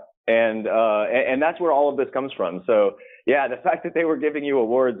 Yeah. And that's where all of this comes from. So yeah, the fact that they were giving you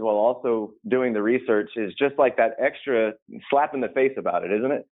awards while also doing the research is just like that extra slap in the face about it,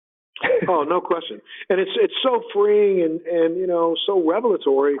 isn't it? Oh, no question. And it's so freeing and you know, so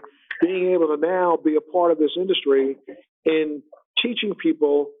revelatory being able to now be a part of this industry in teaching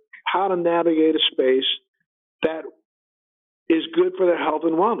people how to navigate a space that is good for their health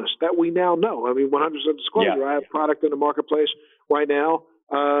and wellness that we now know. I mean, 100% disclosure. Yeah. I have product in the marketplace right now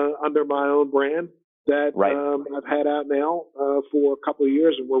under my own brand that I've had out now for a couple of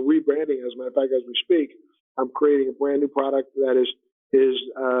years, and we're rebranding. As a matter of fact, as we speak, I'm creating a brand new product that is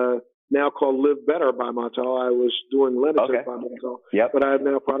now called Live Better by Montel. I was doing Lenotec by Montel, but I have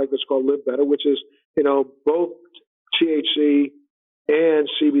now a product that's called Live Better, which is, you know, both THC and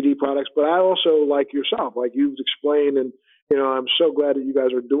CBD products. But I also, like yourself, like you've explained, and you know, I'm so glad that you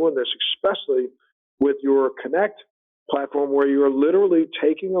guys are doing this, especially with your Connect platform, where you're literally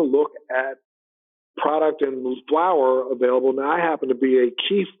taking a look at product and flower available. Now, I happen to be a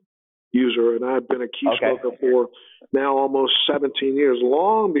Keef user, and I've been a Keef smoker for now almost 17 years,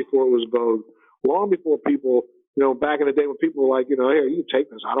 long before it was vogue, long before people, you know, back in the day when people were like, you know, here, you can take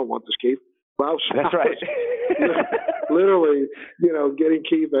this. I don't want this Keef. Well, that's right. Literally, you know, getting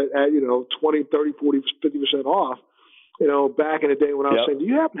Keef at, you know, 20, 30, 40, 50% off. You know, back in the day when I was saying, do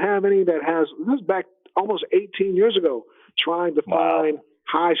you happen to have any that has, this is back almost 18 years ago, trying to find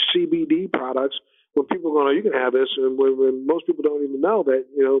high CBD products when people are going, oh, you can have this. And when most people don't even know that,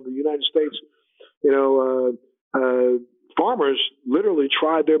 you know, the United States, you know, farmers literally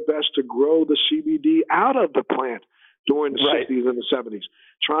tried their best to grow the CBD out of the plant during the 60s and the 70s,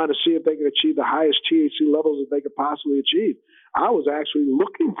 trying to see if they could achieve the highest THC levels that they could possibly achieve. I was actually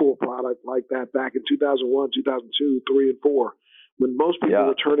looking for a product like that back in 2001, 2002, 3, and 4, when most people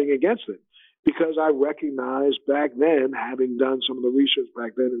were turning against it, because I recognized back then, having done some of the research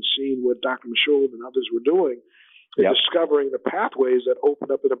back then and seen what Dr. Michaud and others were doing, and discovering the pathways that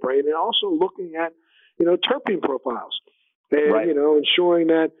opened up in the brain, and also looking at, you know, terpene profiles, and you know, ensuring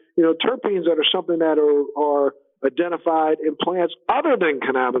that, you know, terpenes that are something that are identified in plants other than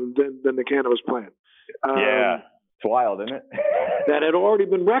cannabis, than the cannabis plant. It's wild, isn't it? That had already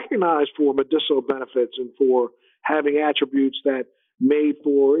been recognized for medicinal benefits and for having attributes that made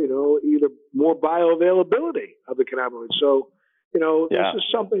for, you know, either more bioavailability of the cannabinoids. So, you know, this is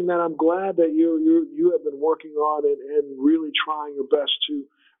something that I'm glad that you have been working on and really trying your best to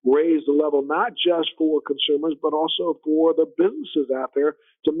raise the level, not just for consumers, but also for the businesses out there,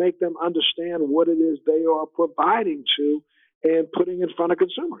 to make them understand what it is they are providing to and putting in front of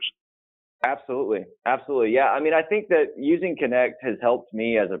consumers. Absolutely. Absolutely. Yeah. I mean, I think that using Connect has helped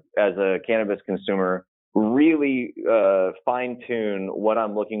me as a cannabis consumer really fine tune what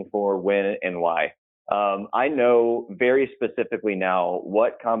I'm looking for, when and why. I know very specifically now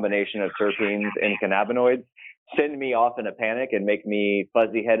what combination of terpenes and cannabinoids send me off in a panic and make me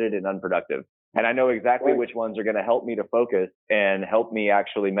fuzzy headed and unproductive. And I know exactly which ones are going to help me to focus and help me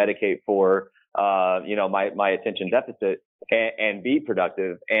actually medicate for, you know, my attention deficit and be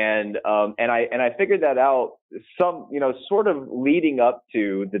productive. And I figured that out you know, sort of leading up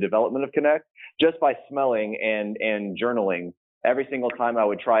to the development of Connect, just by smelling and journaling. Every single time I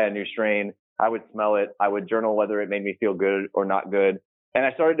would try a new strain, I would smell it. I would journal whether it made me feel good or not good. And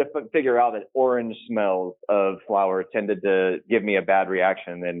I started to figure out that orange smells of flower tended to give me a bad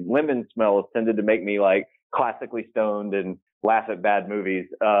reaction, and lemon smells tended to make me like classically stoned and laugh at bad movies.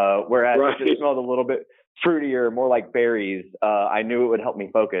 Whereas if it smelled a little bit fruitier, more like berries, I knew it would help me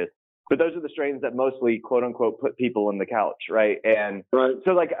focus. But those are the strains that mostly, quote unquote, put people in the couch, right? And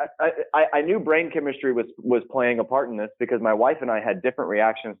so like I knew brain chemistry was playing a part in this, because my wife and I had different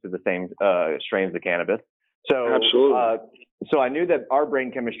reactions to the same strains of cannabis. So so I knew that our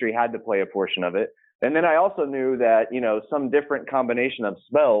brain chemistry had to play a portion of it. And then I also knew that, you know, some different combination of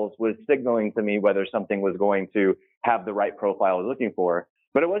smells was signaling to me whether something was going to have the right profile I was looking for.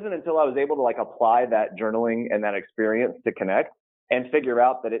 But it wasn't until I was able to like apply that journaling and that experience to Connect and figure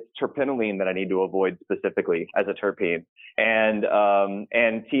out that it's terpinolene that I need to avoid specifically as a terpene, and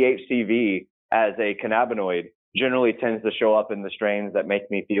THCV as a cannabinoid generally tends to show up in the strains that make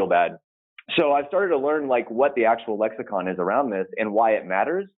me feel bad. So I've started to learn like what the actual lexicon is around this and why it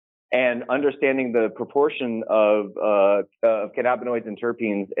matters, and understanding the proportion of cannabinoids and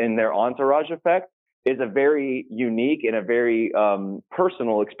terpenes in their entourage effect is a very unique and a very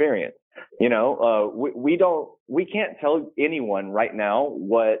personal experience. You know, we can't tell anyone right now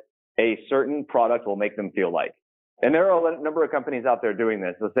what a certain product will make them feel like. And there are a number of companies out there doing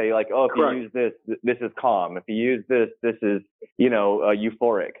this. They'll say like, oh, if Correct. you use this, this is calm. If you use this, this is, you know,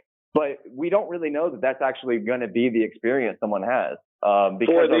 euphoric. But we don't really know that that's actually going to be the experience someone has. Because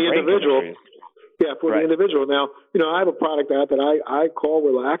for the individual. Yeah, for right. the individual. Now, you know, I have a product out that I call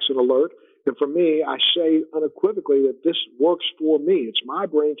Relax and Alert. And for me, I say unequivocally that this works for me. It's my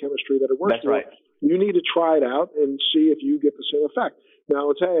brain chemistry that it works That's for. right. You need to try it out and see if you get the same effect. Now,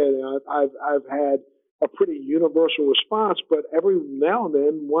 I'll tell you, I've had a pretty universal response, but every now and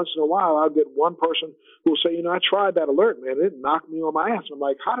then, once in a while, I'll get one person who will say, you know, I tried that alert, man. It knocked me on my ass. I'm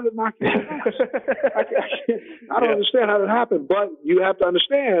like, how did it knock you on your ass? I don't understand how that happened, but you have to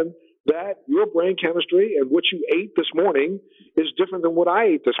understand that your brain chemistry and what you ate this morning is different than what I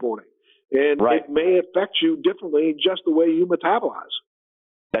ate this morning. And right. it may affect you differently just the way you metabolize.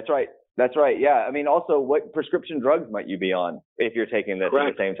 That's right. That's right. Yeah. I mean, also, what prescription drugs might you be on if you're taking this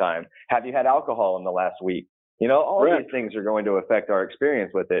Correct. at the same time? Have you had alcohol in the last week? You know, all Correct. these things are going to affect our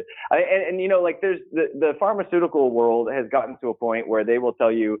experience with it. And you know, like there's the pharmaceutical world has gotten to a point where they will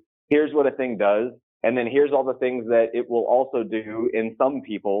tell you, here's what a thing does. And then here's all the things that it will also do in some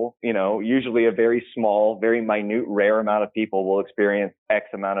people. You know, usually a very small, very minute, rare amount of people will experience X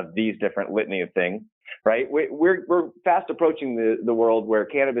amount of these different litany of things, right? We're fast approaching the world where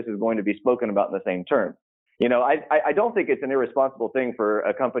cannabis is going to be spoken about in the same terms. You know, I don't think it's an irresponsible thing for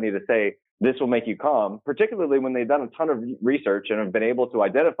a company to say this will make you calm, particularly when they've done a ton of research and have been able to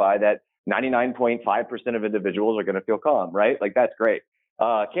identify that 99.5% of individuals are going to feel calm, right? Like that's great.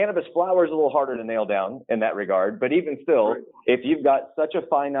 Cannabis flower is a little harder to nail down in that regard, but even still, if you've got such a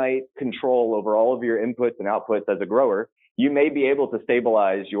finite control over all of your inputs and outputs as a grower, you may be able to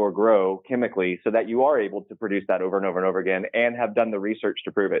stabilize your grow chemically so that you are able to produce that over and over and over again and have done the research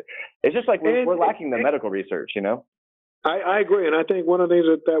to prove it. It's just like we're lacking the medical research, you know? I agree. And I think one of the things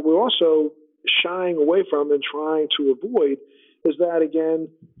that we're also shying away from and trying to avoid is that, again,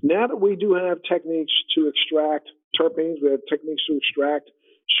 now that we do have techniques to extract terpenes, we have techniques to extract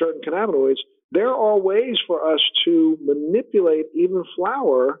certain cannabinoids, there are ways for us to manipulate even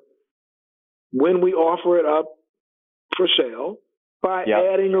flower when we offer it up for sale by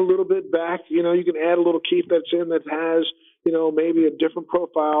adding a little bit back. You know, you can add a little keef that's in that has, you know, maybe a different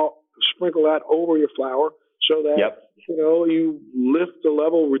profile, sprinkle that over your flower so that, you know, you lift the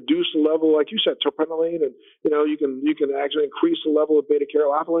level, reduce the level, like you said, terpenoline, and, you know, you can actually increase the level of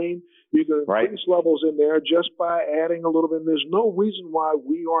beta-caryophyllene. You can increase levels in there just by adding a little bit. There's no reason why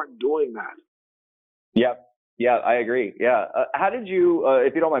we aren't doing that. Yep. Yeah, I agree. Yeah. How did you,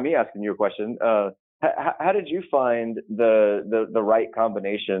 if you don't mind me asking you a question, how did you find the right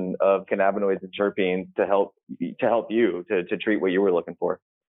combination of cannabinoids and terpenes to help you to treat what you were looking for?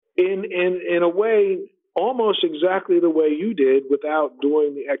 In a way, almost exactly the way you did without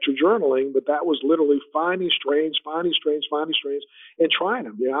doing the extra journaling, but that was literally finding strains, and trying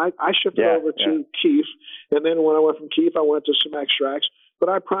them. You know, I shifted over to keef, and then when I went from keef, I went to some extracts. But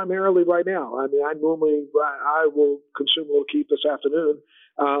I primarily right now, I mean, I will consume a little keef this afternoon.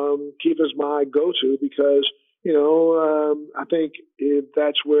 Keef is my go-to because, you know, I think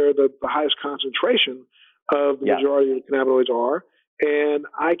that's where the highest concentration of the majority of the cannabinoids are. And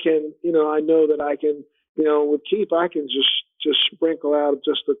I can, you know, I know that I can, you know, with keef, I can just sprinkle out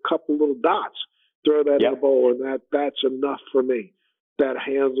just a couple little dots, throw that in the bowl, and that's enough for me. That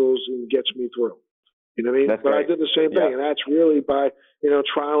handles and gets me through. You know what I mean? That's but great. I did the same thing, and that's really by, you know,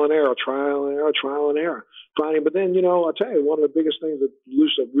 trial and error. Finding, but then, you know, I'll tell you, one of the biggest things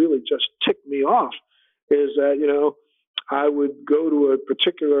that really just ticked me off is that, you know, I would go to a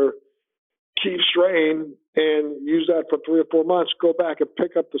particular keef strain and use that for 3 or 4 months, go back and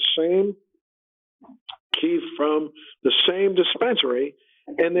pick up the same keef from the same dispensary,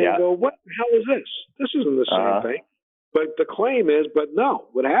 and then go, what the hell is this? This isn't the same thing. But the claim is, but no.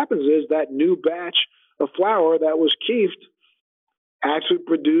 What happens is that new batch of flower that was keefed actually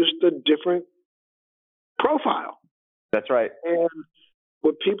produced a different profile. That's right. And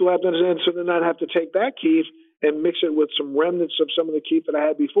what people have to understand, so then I'd have to take that keef and mix it with some remnants of some of the keef that I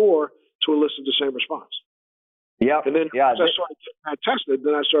had before to elicit the same response. Yeah. And then as I tested,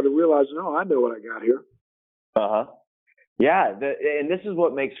 then I started realizing, oh, I know what I got here. Yeah, and this is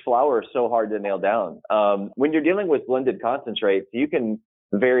what makes flower so hard to nail down. When you're dealing with blended concentrates, you can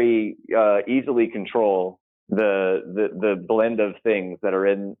very easily control the blend of things that are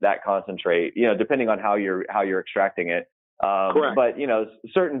in that concentrate, depending on how you're extracting it. Correct. But,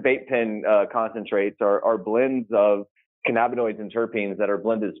 certain vape pen concentrates are blends of cannabinoids and terpenes that are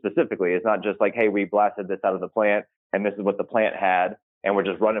blended specifically. It's not just like, hey, we blasted this out of the plant and this is what the plant had and we're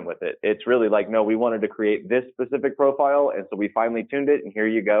just running with it. It's really like, no, we wanted to create this specific profile, and so we finely tuned it, and here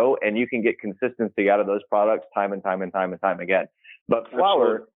you go. And you can get consistency out of those products time and time and time and time again. But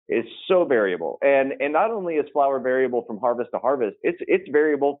flower is so variable. And not only is flower variable from harvest to harvest, it's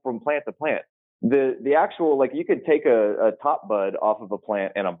variable from plant to plant. The actual, like, you could take a top bud off of a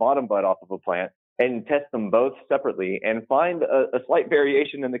plant and a bottom bud off of a plant and test them both separately and find a slight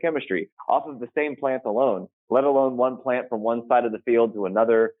variation in the chemistry off of the same plant alone, let alone one plant from one side of the field to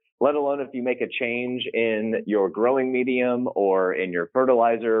another, let alone if you make a change in your growing medium or in your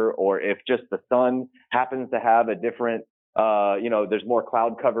fertilizer, or if just the sun happens to have a different, there's more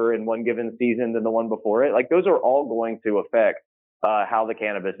cloud cover in one given season than the one before it. Like, those are all going to affect how the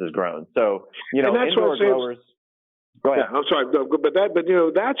cannabis is grown. So, indoor growers. Go ahead. Yeah, I'm sorry, but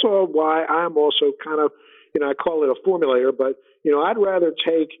that's all why I'm also kind of, I call it a formulator, but I'd rather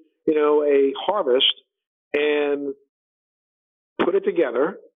take a harvest and put it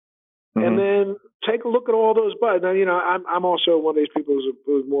together, and then take a look at all those buds. Now, I'm also one of these people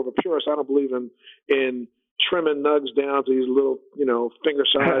who's more of a purist. I don't believe in trimming nugs down to these little, finger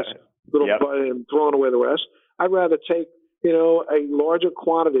size little bud and throwing away the rest. I'd rather take a larger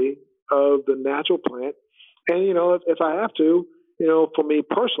quantity of the natural plant. And, if I have to, for me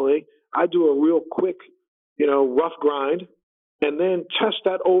personally, I do a real quick, rough grind and then test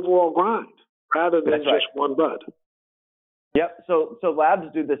that overall grind rather than just one bud. Yep. So labs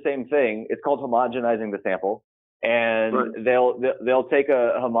do the same thing. It's called homogenizing the sample. And they'll take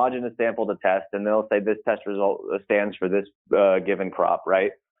a homogeneous sample to test, and they'll say this test result stands for this given crop,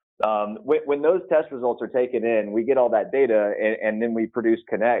 right? When those test results are taken in, we get all that data, and then we produce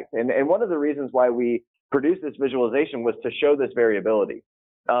Connect. And one of the reasons why we produce this visualization was to show this variability.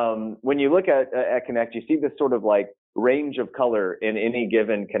 When you look at Connect, you see this sort of like range of color in any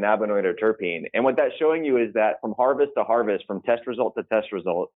given cannabinoid or terpene. And what that's showing you is that from harvest to harvest, from test result to test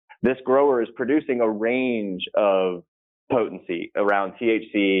result, this grower is producing a range of potency around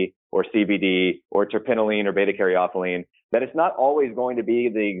THC or CBD or terpinolene or beta-caryophyllene, that it's not always going to be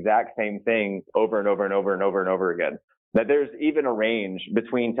the exact same thing over and over and over and over and over again. That there's even a range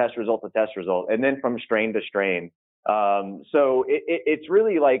between test result to test result, and then from strain to strain. So it's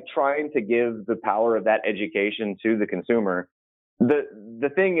really like trying to give the power of that education to the consumer. The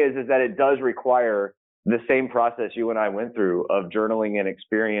thing is that it does require the same process you and I went through of journaling and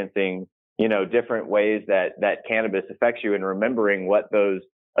experiencing, different ways that cannabis affects you, and remembering what those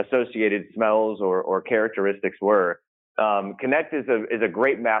associated smells or characteristics were. Connect is a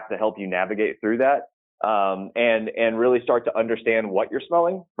great map to help you navigate through that. And really start to understand what you're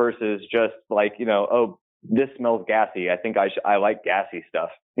smelling versus just like, oh, this smells gassy. I think I like gassy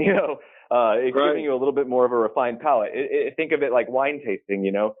stuff. It's giving you a little bit more of a refined palate. Think of it like wine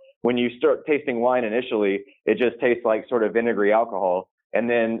tasting. When you start tasting wine initially, it just tastes like sort of vinegary alcohol. And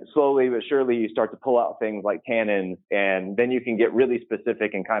then slowly but surely you start to pull out things like tannins, and then you can get really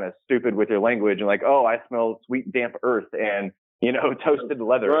specific and kind of stupid with your language and like, oh, I smell sweet, damp earth and toasted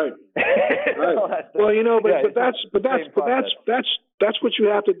leather. Right. Well, that's what you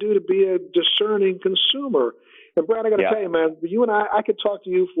have to do to be a discerning consumer. And Brad, I got to tell you, man, you and I could talk to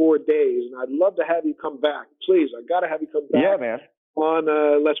you for days, and I'd love to have you come back. Please, I got to have you come back. Yeah, man. On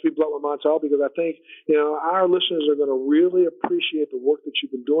Let's Be Blunt with Montel, because I think our listeners are going to really appreciate the work that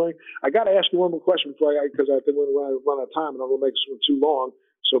you've been doing. I got to ask you one more question because I think we're going to run out of time, and I'm going to make this one too long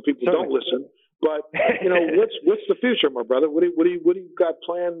so people don't listen. But what's the future, my brother? What do you got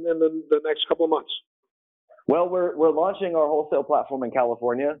planned in the next couple of months? Well, we're launching our wholesale platform in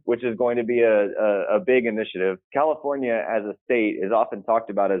California, which is going to be a big initiative. California as a state is often talked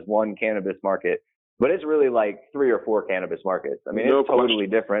about as one cannabis market, but it's really like 3 or 4 cannabis markets. I mean, it's totally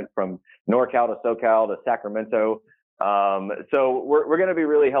different from NorCal to SoCal to Sacramento. So we're going to be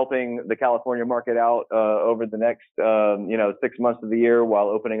really helping the California market out over the next 6 months of the year, while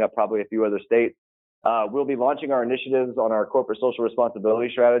opening up probably a few other states. We'll be launching our initiatives on our corporate social responsibility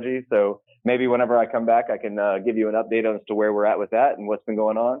strategy. So maybe whenever I come back, I can give you an update as to where we're at with that and what's been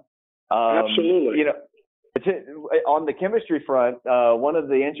going on. Absolutely. On the chemistry front, one of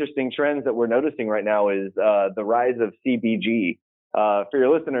the interesting trends that we're noticing right now is the rise of CBG. For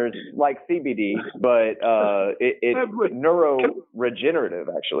your listeners, like CBD, but it's neuroregenerative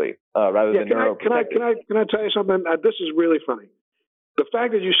actually, rather than neuroprotective. Can I tell you something? This is really funny. The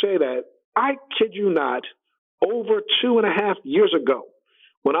fact that you say that, I kid you not, over 2.5 years ago,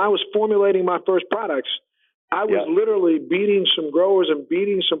 when I was formulating my first products, I was literally beating some growers and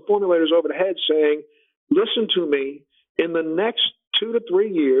beating some formulators over the head saying, listen to me, in the next 2 to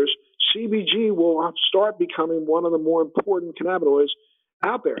 3 years, CBG will start becoming one of the more important cannabinoids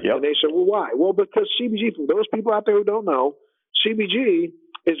out there. And they said, well, why? Well, because CBG, for those people out there who don't know, CBG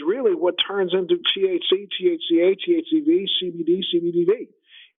is really what turns into THC, THCA, THCV, CBD, CBDV.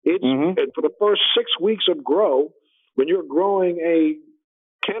 It's and for the first 6 weeks of grow, when you're growing a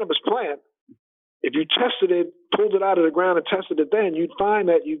cannabis plant, if you tested it, pulled it out of the ground and tested it then, you'd find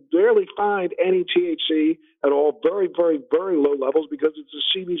that you barely find any THC at all, very, very, very low levels, because it's the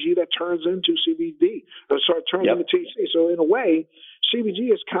CBG that turns into CBD, turns into THC. So in a way,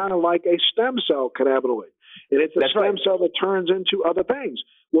 CBG is kind of like a stem cell cannabinoid, and it's a stem cell that turns into other things.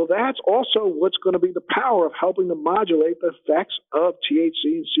 Well, that's also what's going to be the power of helping to modulate the effects of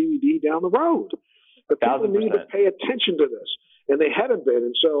THC and CBD down the road. But people need to pay attention to this, and they haven't been.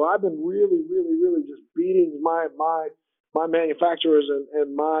 And so I've been really, really, really just beating my manufacturers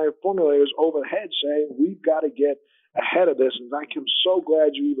and my formulators over the head, saying we've got to get ahead of this. And I'm so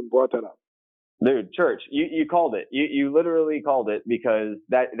glad you even brought that up. Dude, Church, you called it. You literally called it, because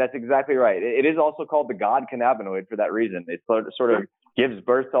that's exactly right. It is also called the God cannabinoid for that reason. It sort of gives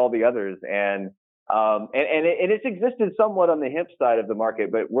birth to all the others, and it's existed somewhat on the hemp side of the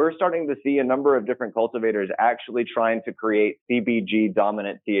market, but we're starting to see a number of different cultivators actually trying to create CBG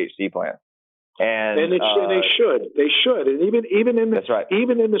dominant THC plants. And they should. And even in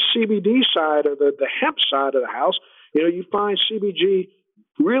the CBD side or the hemp side of the house, you find CBG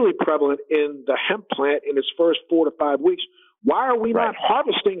really prevalent in the hemp plant in its first 4 to 5 weeks. Why are we not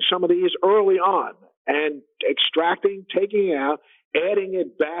harvesting some of these early on and extracting, taking it out, adding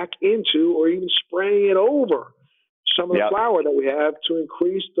it back into, or even spraying it over some of the flower that we have to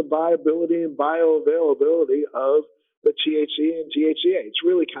increase the viability and bioavailability of the THC and THCA? It's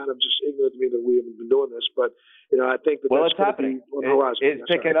really kind of just ignorant to me that we haven't been doing this, but I think that's happening on the horizon. It's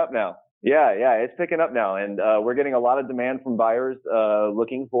picking up now. Yeah, it's picking up now, and we're getting a lot of demand from buyers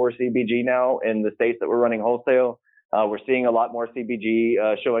looking for CBG now in the states that we're running wholesale. We're seeing a lot more CBG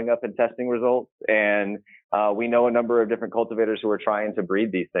showing up in testing results, and we know a number of different cultivators who are trying to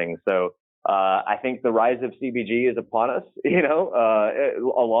breed these things. So I think the rise of CBG is upon us,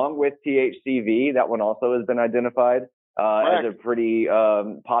 along with THCV. That one also has been identified as a pretty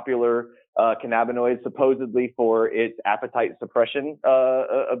popular cannabinoid, supposedly for its appetite suppression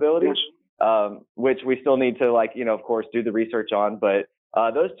abilities, which we still need to, of course, do the research on. But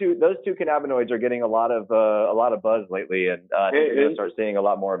those two cannabinoids are getting a lot of buzz lately, and I think you're going to start seeing a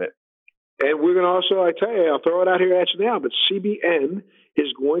lot more of it. And we're going to also, I'll throw it out here at you now, but CBN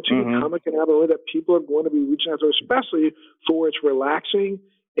is going to become a cannabinoid that people are going to be reaching out to, especially for its relaxing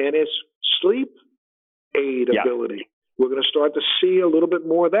and its sleep aid ability. We're going to start to see a little bit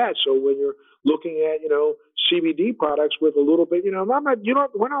more of that. So when you're looking at, CBD products with a little bit,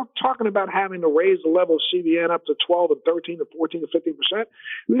 we're not talking about having to raise the level of CBN up to 12 and 13 to 14 to 15%.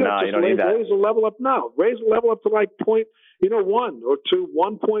 You don't need that. Raise the level up now. Raise the level up to 1 or to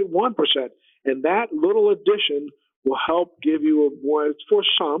 1.1%. And that little addition will help give you for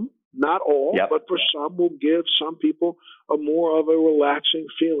some, not all, but for some, will give some people a more of a relaxing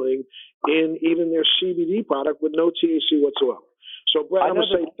feeling in even their CBD product with no THC whatsoever. So, Brad, I'm going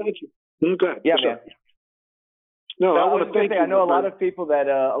to say thank you. Okay. Yeah, man. No, I want to thank you. I know a lot of people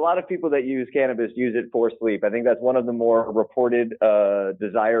that use cannabis use it for sleep. I think that's one of the more reported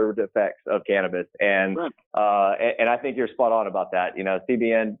desired effects of cannabis, and I think you're spot on about that.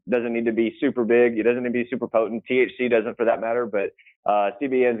 CBN doesn't need to be super big. It doesn't need to be super potent. THC doesn't, for that matter. But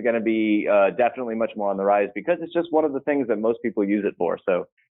CBN is going to be definitely much more on the rise, because it's just one of the things that most people use it for. So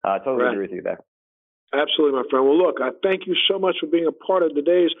I totally agree with you there. Absolutely, my friend. Well, look, I thank you so much for being a part of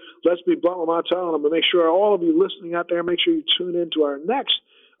today's Let's Be Blunt with Montel, and I'm going to make sure all of you listening out there, make sure you tune in to our next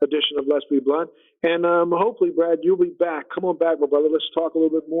edition of Let's Be Blunt. And hopefully, Brad, you'll be back. Come on back, my brother. Let's talk a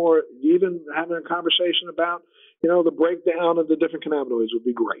little bit more. Even having a conversation about, the breakdown of the different cannabinoids would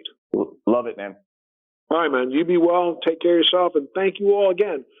be great. Love it, man. All right, man. You be well. Take care of yourself. And thank you all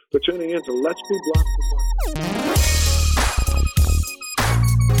again for tuning in to Let's Be Blunt with Montel.